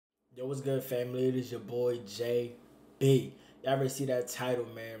Yo, what's good, family? It is your boy JB. Y'all ever see that title,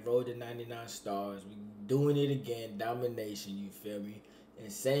 man? Road to 99 stars. We doing it again. Domination, you feel me?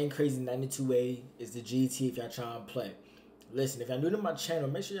 Insane Crazy 92A is the GT if y'all trying to play. Listen, if y'all new to my channel,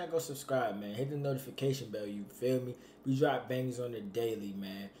 make sure y'all go subscribe, man. Hit the notification bell, you feel me? We drop bangers on the daily,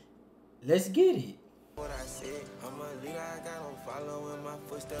 man. Let's get it. What I said, I'm a leader, I got on following my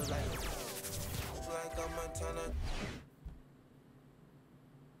footsteps like I'm a ton of.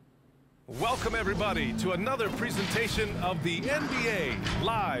 Welcome everybody to another presentation of the NBA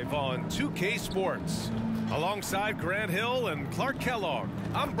live on 2K Sports. Alongside Grant Hill and Clark Kellogg,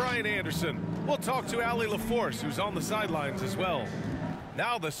 I'm Brian Anderson. We'll talk to Allie LaForce, who's on the sidelines as well.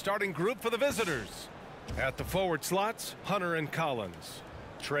 Now the starting group for the visitors. At the forward slots, Hunter and Collins.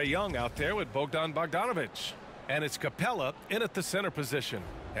 Trae Young out there with Bogdan Bogdanovic. And it's Capella in at the center position.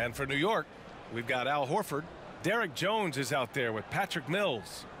 And for New York, we've got Al Horford. Derek Jones is out there with Patrick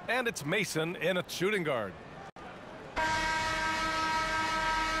Mills. And it's Mason in at shooting guard.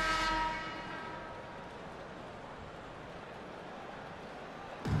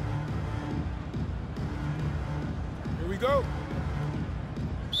 Here we go.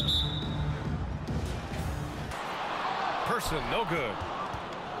 Person, no good.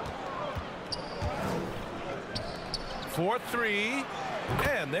 4-3.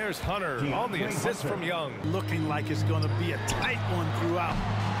 And there's Hunter on the assist from Young. Looking like it's going to be a tight one throughout.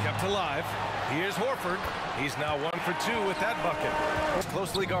 Kept alive. Here's Horford. He's now 1 for 2 with that bucket. It's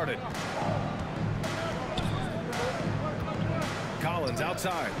closely guarded. Collins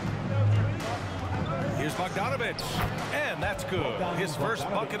outside. Here's Bogdanovic. And that's good. His first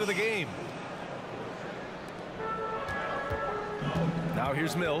bucket of the game. Now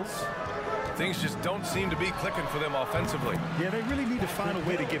here's Mills. Things just don't seem to be clicking for them offensively. Yeah, they really need to find a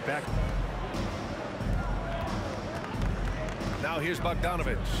way to get back. Now here's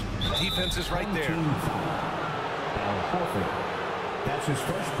Bogdanovic. Defense is right there. That's his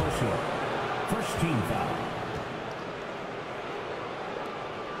first personal. First team foul.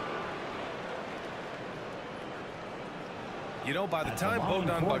 You know, by the time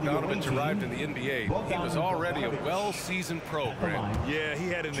Bogdan Bogdanovic arrived in the NBA, he was already a well-seasoned program. Yeah, he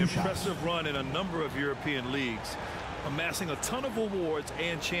had an impressive run in a number of European leagues, amassing a ton of awards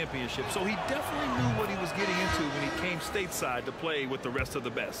and championships. So he definitely knew what he was getting into when he came stateside to play with the rest of the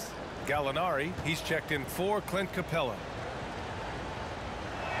best. Gallinari, he's checked in for Clint Capella.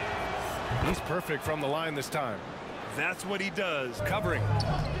 He's perfect from the line this time. That's what he does. Covering.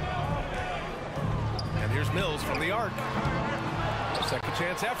 And here's Mills from the arc. Second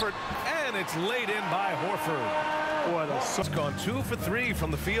chance effort, and it's laid in by Horford. Boy, It's gone 2 for 3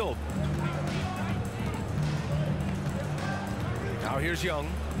 from the field. Now here's Young.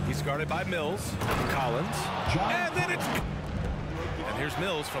 He's guarded by Mills. Collins. And then it's... And here's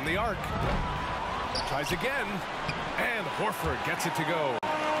Mills from the arc. Tries again. And Horford gets it to go.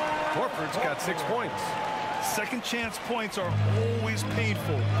 Horford's got 6 points. Second chance points are always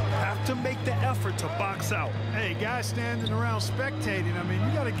painful. Have to make the effort to box out. Hey, guys standing around spectating, I mean,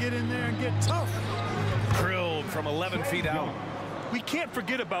 you got to get in there and get tough. Drilled from 11 feet out. We can't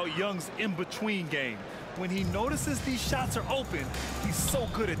forget about Young's in-between game. When he notices these shots are open, he's so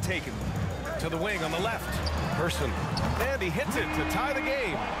good at taking them. To the wing on the left. Person. And he hits it to tie the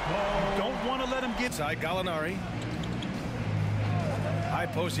game. Don't want to let him get... Inside Gallinari. High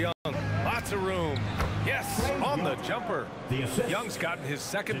post Young. Lots of room. Yes, on the jumper. Young's gotten his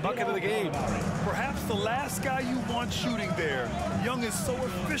second bucket of the game. Perhaps the last guy you want shooting there. Young is so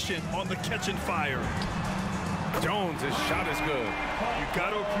efficient on the catch and fire. Jones' his shot is good. You got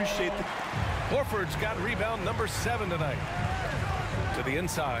to appreciate the... Horford's got rebound number 7 tonight. To the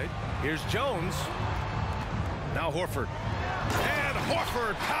inside. Here's Jones. Now Horford. And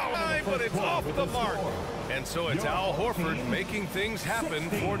Horford power, but it's off the mark. And so it's Al Horford making things happen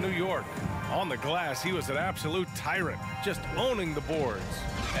for New York. On the glass, he was an absolute tyrant, just owning the boards.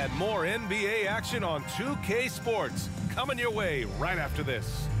 And more NBA action on 2K Sports coming your way right after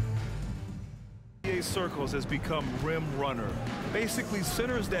this. NBA circles has become rim runner. Basically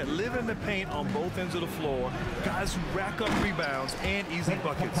centers that live in the paint on both ends of the floor, guys who rack up rebounds and easy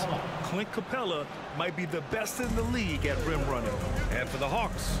buckets. Clint Capella might be the best in the league at rim running. And for the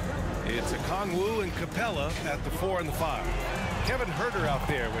Hawks, it's Okongwu and Capella at the 4 and the 5. Kevin Huerter out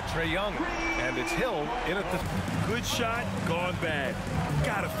there with Trae Young, and it's Hill in at the... Good shot, gone bad.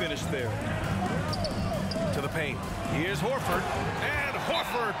 Gotta finish there. To the paint. Here's Horford, and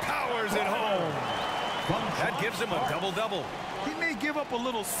Horford powers it home. That gives him a double-double. He may give up a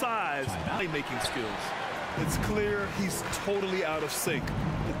little size, playmaking skills. It's clear he's totally out of sync.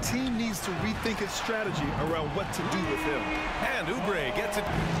 The team needs to rethink its strategy around what to do with him. And Oubre gets it.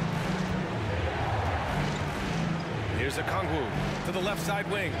 Here's a Kongwu to the left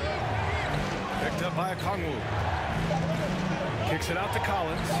side wing. Picked up by a Kongwu. Kicks it out to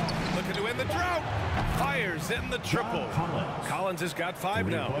Collins. Looking to end the drought. Fires in the triple. Collins has got 5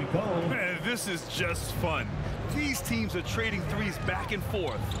 now. Man, this is just fun. These teams are trading threes back and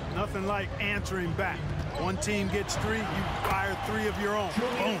forth. Nothing like answering back. One team gets 3, you fire 3 of your own.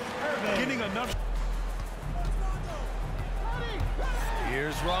 Boom. Getting enough.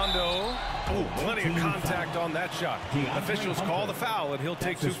 Here's Rondo. Oh, plenty of contact on that shot. Officials call the foul, and he'll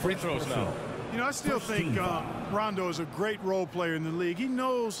take 2 free throws now. You know, I still think Rondo is a great role player in the league. He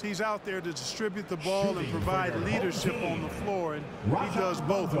knows he's out there to distribute the ball and provide leadership on the floor, and he does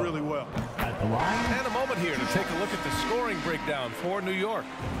both really well. And a moment here to take a look at the scoring breakdown for New York.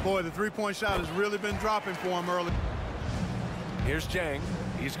 Boy, the three-point shot has really been dropping for him early. Here's Jang.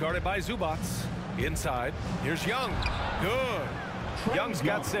 He's guarded by Zubats. Inside. Here's Young. Good. Young's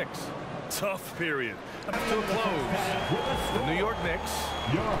got 6. Tough period. To a close. The New York Knicks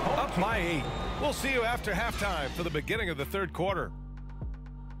up by 8. We'll see you after halftime for the beginning of the 3rd quarter.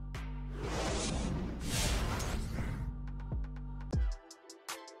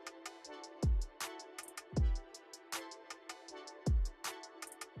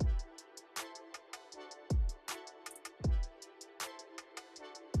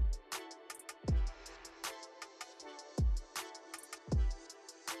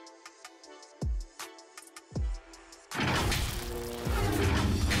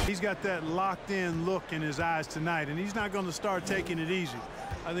 He's got that locked-in look in his eyes tonight, and he's not going to start taking it easy.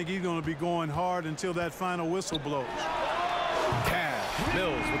 I think he's going to be going hard until that final whistle blows. Cash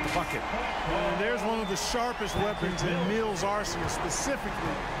Mills with the bucket. And there's one of the sharpest weapons in Mills' arsenal, specifically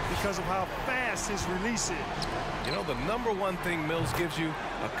because of how fast his release is. You know, the #1 thing Mills gives you,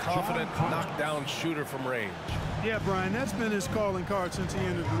 a confident knockdown shooter from range. Yeah, Brian, that's been his calling card since he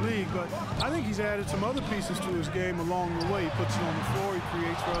entered the league, but I think he's added some other pieces to his game along the way. He puts it on the floor, he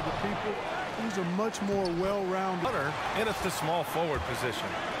creates for other people. He's a much more well-rounded runner in at the small forward position.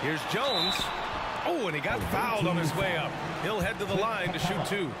 Here's Jones. Oh, and he got fouled on his way up. He'll head to the line to shoot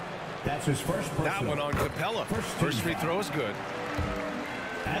 2. That's his first personal. That one on Capella. First free throw is good.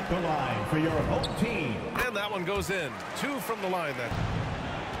 At the line for your home team. And that one goes in. 2 from the line then.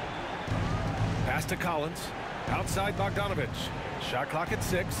 Pass to Collins. Outside Bogdanovich. Shot clock at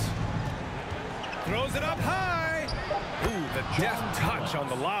 6. Throws it up high. Ooh, the deft touch on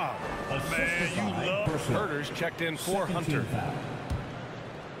the lob. Man, you love. Herders checked in for Hunter.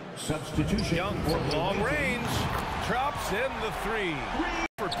 Substitution. Young from long range. Drops in the 3.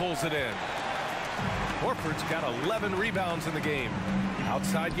 Horford pulls it in. Horford's got 11 rebounds in the game.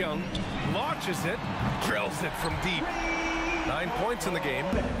 Outside Young. Launches it. Drills it from deep. 9 points in the game.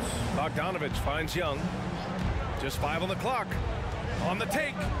 Bogdanovich finds Young. Just 5 on the clock. On the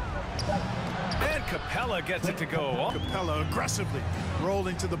take. And Capella gets it to go. Capella aggressively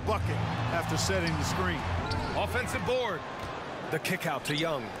rolling to the bucket after setting the screen. Offensive board. The kick out to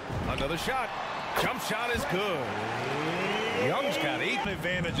Young. Another shot. Jump shot is good. Young's got 8.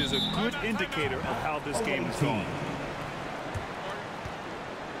 Advantage is a good indicator of how this game is going.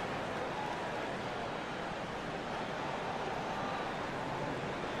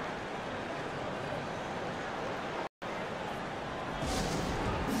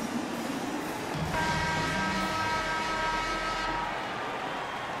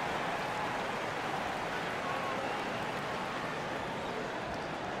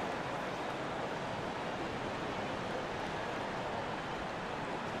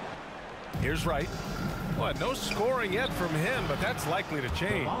 Here's Wright. What? No scoring yet from him, but that's likely to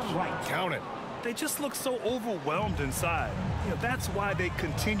change. Count it. They just look so overwhelmed inside. You know, that's why they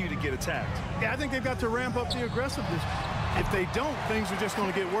continue to get attacked. Yeah, I think they've got to ramp up the aggressiveness. If they don't, things are just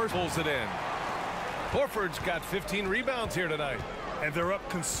going to get worse. Pulls it in. Horford's got 15 rebounds here tonight. And they're up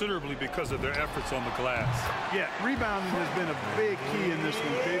considerably because of their efforts on the glass. Yeah, rebounding has been a big key in this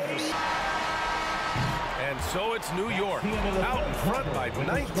one. They've just... And so it's New York out in front by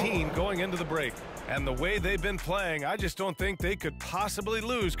 19 going into the break. And the way they've been playing, I just don't think they could possibly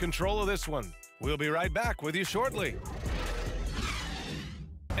lose control of this one. We'll be right back with you shortly.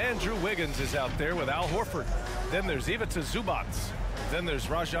 Andrew Wiggins is out there with Al Horford. Then there's Ivica Zubats. Then there's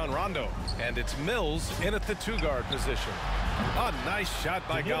Rajon Rondo. And it's Mills in at the 2-guard position. A nice shot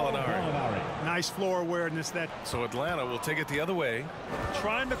by Gallinari. Nice floor awareness. So Atlanta will take it the other way.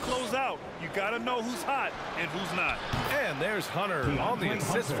 Trying to close out. You got to know who's hot and who's not. And there's Hunter on the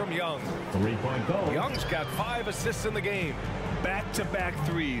assist from Young. Young's got 5 assists in the game. Back-to-back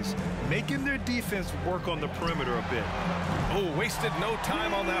threes, making their defense work on the perimeter a bit. Oh, wasted no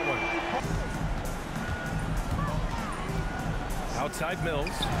time on that one. Outside Mills.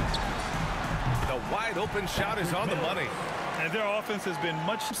 The wide open shot is on the money. And their offense has been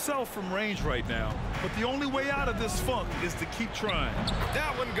much south from range right now. But the only way out of this funk is to keep trying.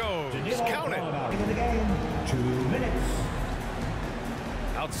 That one goes. Count it. Into the game, 2 minutes.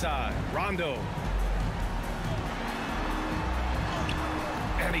 Outside, Rondo.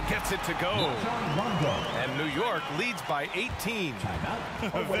 And he gets it to go. And New York leads by 18.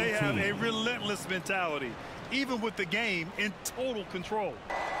 They have a relentless mentality, even with the game in total control.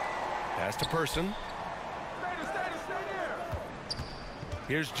 Pass to Person.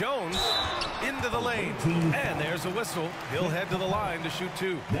 Here's Jones into the lane. And there's a whistle. He'll head to the line to shoot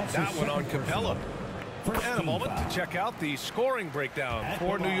 2. That one on Capella. And a moment to check out the scoring breakdown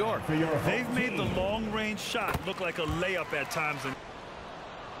for New York. They've made the long-range shot look like a layup at times.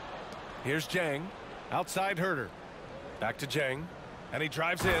 Here's Jang. Outside Herter. Back to Jang. And he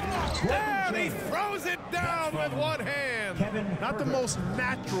drives in. And he throws it down with one hand. Not the most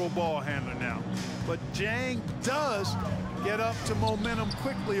natural ball handler now, but Jang does get up to momentum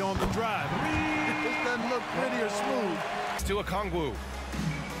quickly on the drive. It doesn't look pretty or smooth. To Okongwu.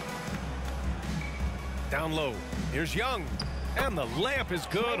 Down low. Here's Young. And the layup is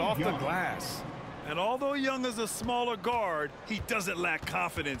good off the glass. And although Young is a smaller guard, he doesn't lack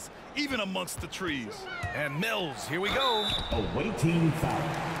confidence, even amongst the trees. And Mills, here we go. Awaiting foul.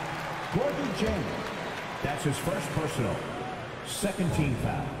 Gordon Jang. That's his first personal. Second team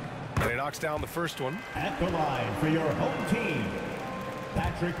foul. And he knocks down the first one. At the line for your home team,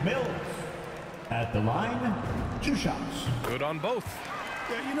 Patrick Mills. At the line, 2 shots. Good on both.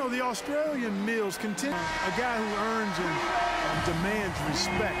 Yeah, you know, the Australian Mills continue. A guy who earns and demands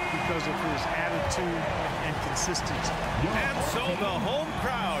respect because of his attitude and consistency. And so the home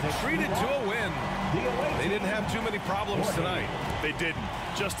crowd treated to a win. They didn't have too many problems tonight. They didn't.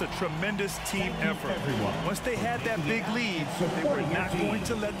 Just a tremendous team effort. Once they had that big lead, they were not going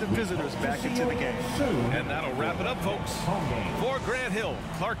to let the visitors back into the game. And that'll wrap it up, folks. For Grant Hill,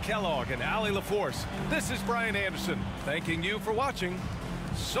 Clark Kellogg, and Allie LaForce, this is Brian Anderson, thanking you for watching.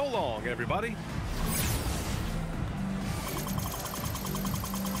 So long, everybody.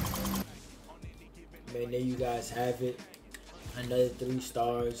 Man, there you guys have it. Another 3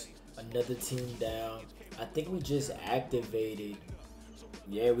 stars, another team down. I think we just activated.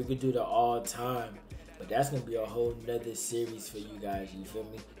 Yeah, we could do the all-time, but that's gonna be a whole nother series for you guys. You feel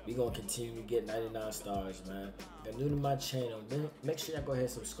me? We gonna continue to get 99 stars, man. If you're new to my channel, man, make sure y'all go ahead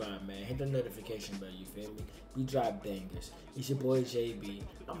and subscribe, man. Hit the notification bell. You feel me? We drop bangers. It's your boy JB.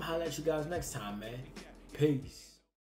 I'm gonna holler at you guys next time, man. Peace.